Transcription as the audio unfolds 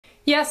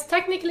Yes,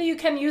 technically you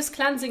can use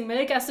cleansing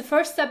milk as the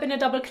first step in a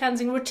double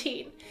cleansing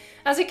routine,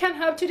 as it can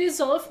help to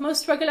dissolve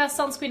most regular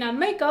sunscreen and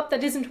makeup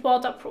that isn't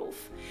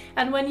waterproof.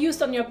 And when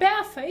used on your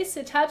bare face,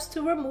 it helps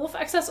to remove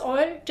excess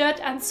oil, dirt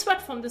and sweat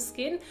from the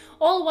skin,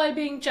 all while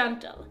being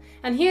gentle.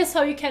 And here's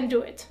how you can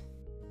do it.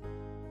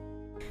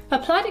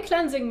 Apply the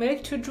cleansing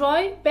milk to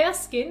dry, bare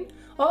skin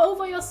or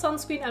over your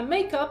sunscreen and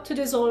makeup to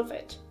dissolve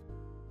it.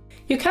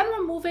 You can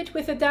remove it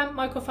with a damp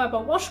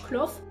microfiber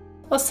washcloth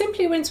or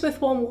simply rinse with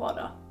warm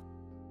water.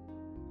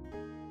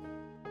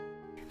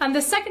 And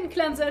the second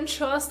cleanser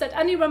ensures that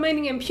any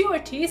remaining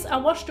impurities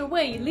are washed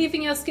away,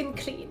 leaving your skin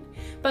clean.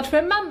 But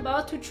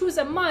remember to choose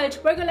a mild,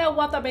 regular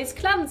water-based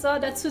cleanser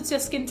that suits your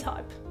skin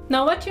type.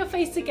 Now wet your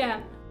face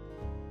again.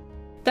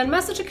 Then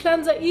massage a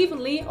cleanser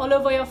evenly all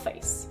over your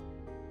face.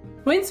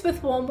 Rinse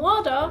with warm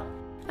water,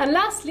 and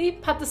lastly,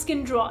 pat the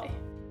skin dry.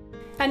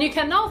 And you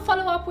can now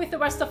follow up with the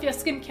rest of your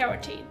skincare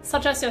routine,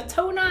 such as your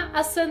toner,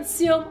 essence,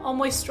 serum or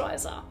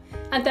moisturizer.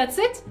 And that's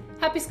it,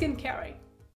 happy skin caring!